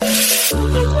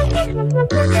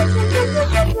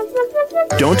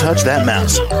Don't touch that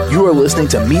mouse. You are listening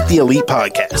to Meet the Elite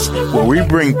Podcast, where we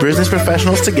bring business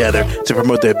professionals together to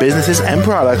promote their businesses and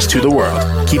products to the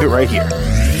world. Keep it right here.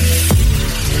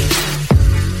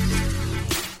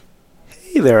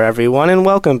 Hey there, everyone, and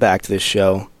welcome back to the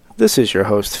show. This is your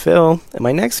host, Phil, and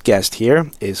my next guest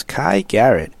here is Kai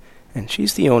Garratt, and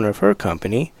she's the owner of her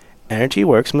company, Energy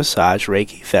Works Massage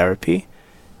Reiki Therapy,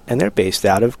 and they're based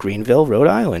out of Greenville, Rhode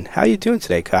Island. How are you doing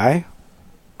today, Kai?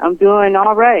 I'm doing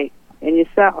all right. And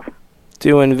yourself?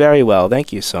 Doing very well.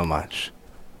 Thank you so much.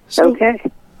 Okay.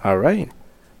 All right.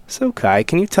 So, Kai,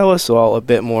 can you tell us all a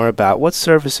bit more about what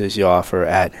services you offer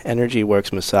at Energy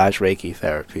Works Massage Reiki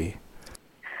Therapy?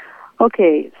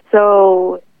 Okay.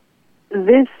 So,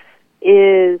 this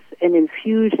is an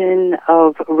infusion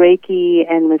of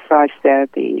Reiki and massage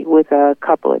therapy with a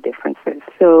couple of differences.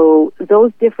 So,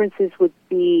 those differences would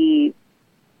be,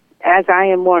 as I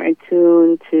am more in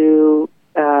tune to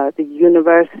the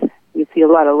universe. You see a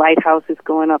lot of lighthouses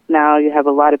going up now. You have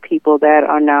a lot of people that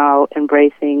are now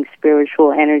embracing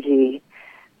spiritual energy.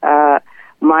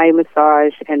 My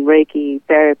massage and Reiki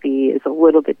therapy is a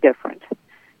little bit different.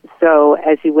 So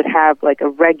as you would have like a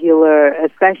regular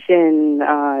session,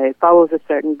 it follows a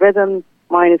certain rhythm.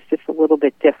 Mine is just a little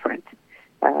bit different.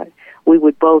 We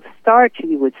would both start.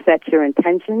 You would set your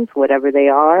intentions, whatever they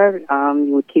are.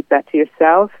 You would keep that to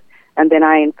yourself. And then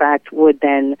I, in fact, would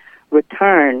then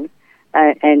return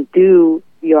and do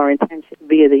your intention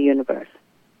via the universe.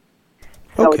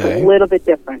 So Okay. It's a little bit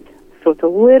different. So it's a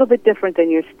little bit different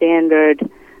than your standard,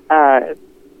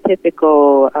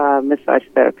 typical massage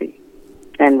therapy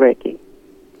and Reiki.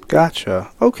 Gotcha.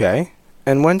 Okay.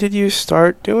 And when did you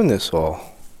start doing this all?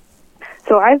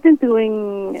 So I've been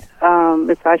doing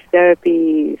massage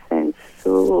therapy since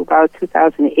about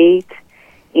 2008,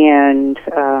 and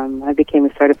I became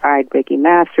a certified Reiki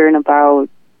master in about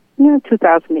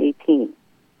 2018.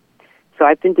 So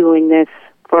I've been doing this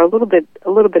for a little bit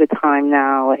of time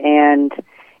now, and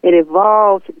it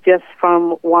evolved just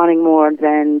from wanting more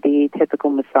than the typical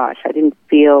massage. I didn't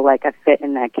feel like I fit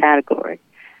in that category.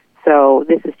 So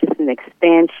this is just an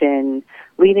expansion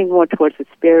leaning more towards the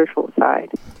spiritual side,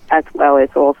 as well as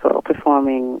also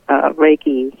performing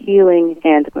Reiki healing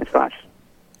and massage.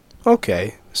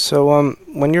 Okay. So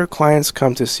when your clients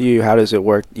come to see you, how does it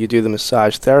work? You do the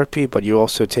massage therapy, but you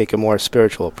also take a more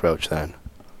spiritual approach then?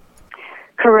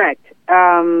 Correct.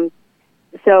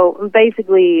 So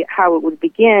basically how it would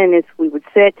begin is we would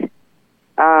sit,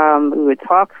 we would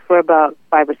talk for about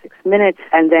 5 or 6 minutes,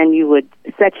 and then you would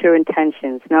set your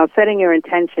intentions. Now, setting your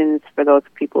intentions, for those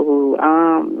people who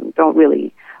don't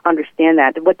really understand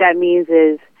that, what that means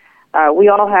is we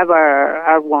all have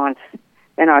our wants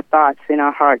and our thoughts in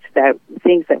our hearts, that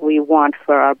things that we want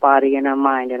for our body and our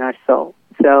mind and our soul.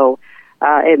 So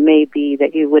it may be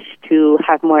that you wish to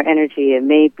have more energy. It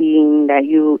may be that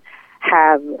you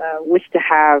have wish to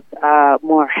have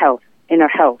more health, inner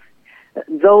health.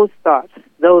 Those thoughts,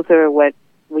 those are what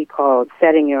we call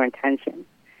setting your intention.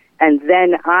 And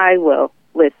then I will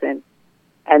listen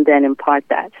and then impart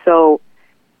that. So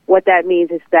what that means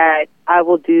is that I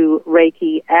will do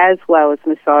Reiki as well as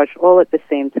massage all at the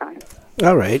same time.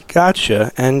 All right,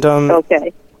 gotcha. And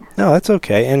Okay. No, that's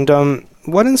okay. And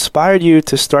what inspired you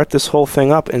to start this whole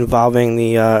thing up involving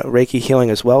the Reiki healing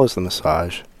as well as the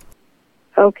massage?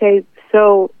 Okay,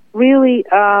 so really,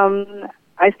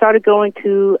 I started going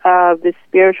to this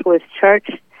spiritualist church,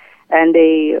 and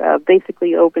they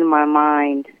basically opened my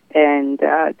mind and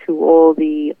to all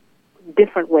the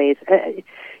different ways.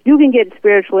 You can get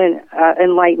spiritual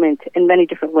enlightenment in many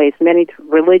different ways,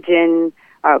 religion.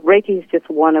 Reiki is just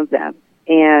one of them.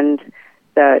 And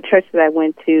the church that I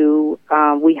went to,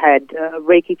 we had a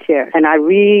Reiki chair, and I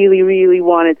really, really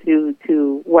wanted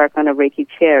to work on a Reiki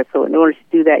chair. So in order to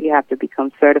do that, you have to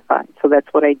become certified. So that's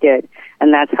what I did,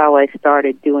 and that's how I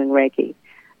started doing Reiki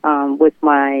with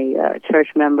my church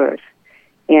members.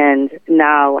 And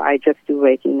now I just do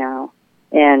Reiki now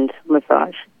and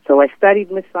massage. So I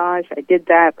studied massage, I did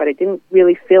that, but I didn't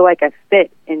really feel like I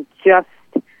fit in just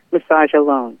massage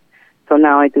alone. So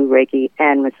now I do Reiki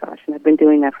and massage, and I've been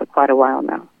doing that for quite a while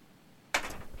now.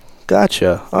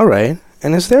 Gotcha. All right.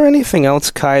 And is there anything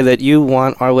else, Kai, that you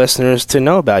want our listeners to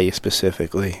know about you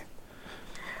specifically?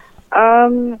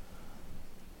 I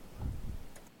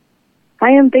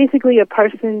am basically a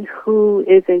person who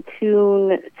is in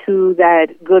tune to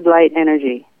that good light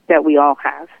energy that we all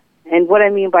have. And what I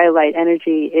mean by light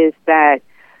energy is that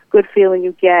good feeling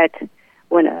you get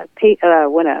when a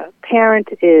parent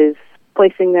is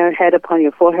placing their head upon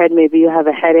your forehead. Maybe you have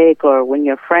a headache, or when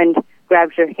your friend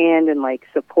grabs your hand in like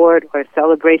support or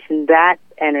celebration. That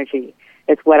energy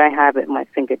is what I have at my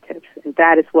fingertips, and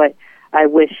that is what I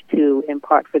wish to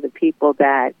impart for the people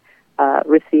that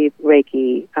receive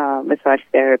Reiki massage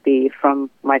therapy from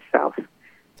myself.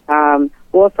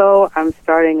 Also, I'm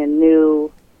starting a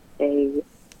new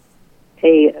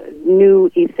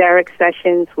etheric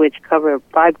sessions which cover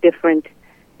 5 different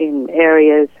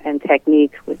areas and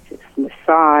techniques, which is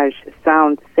massage,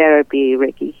 sound therapy,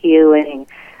 Reiki healing,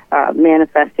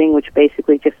 manifesting, which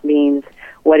basically just means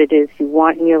what it is you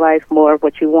want in your life, more of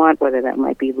what you want, whether that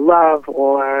might be love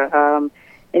or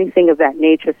anything of that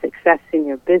nature, success in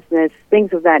your business,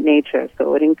 things of that nature.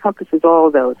 So it encompasses all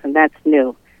of those, and that's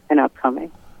new and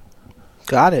upcoming.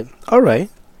 Got it. All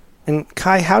right. And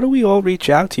Kai, how do we all reach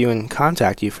out to you and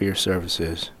contact you for your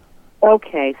services?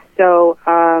 Okay, so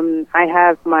I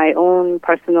have my own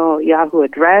personal Yahoo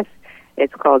address.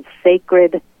 It's called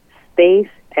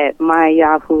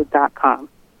sacredspace@myyahoo.com.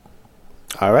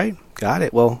 All right. Got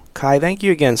it. Well, Kai, thank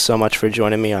you again so much for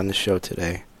joining me on the show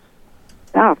today.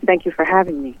 Oh, thank you for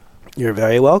having me. You're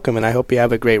very welcome, and I hope you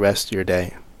have a great rest of your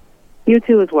day. You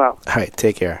too as well. All right.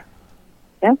 Take care.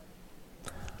 Yep.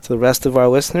 To the rest of our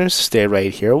listeners, stay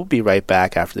right here. We'll be right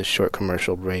back after this short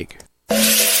commercial break.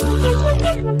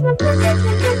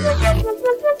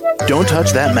 Don't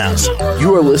touch that mouse.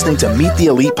 You are listening to Meet the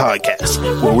Elite Podcast,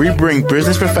 where we bring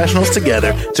business professionals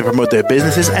together to promote their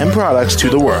businesses and products to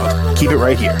the world. Keep it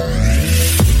right here.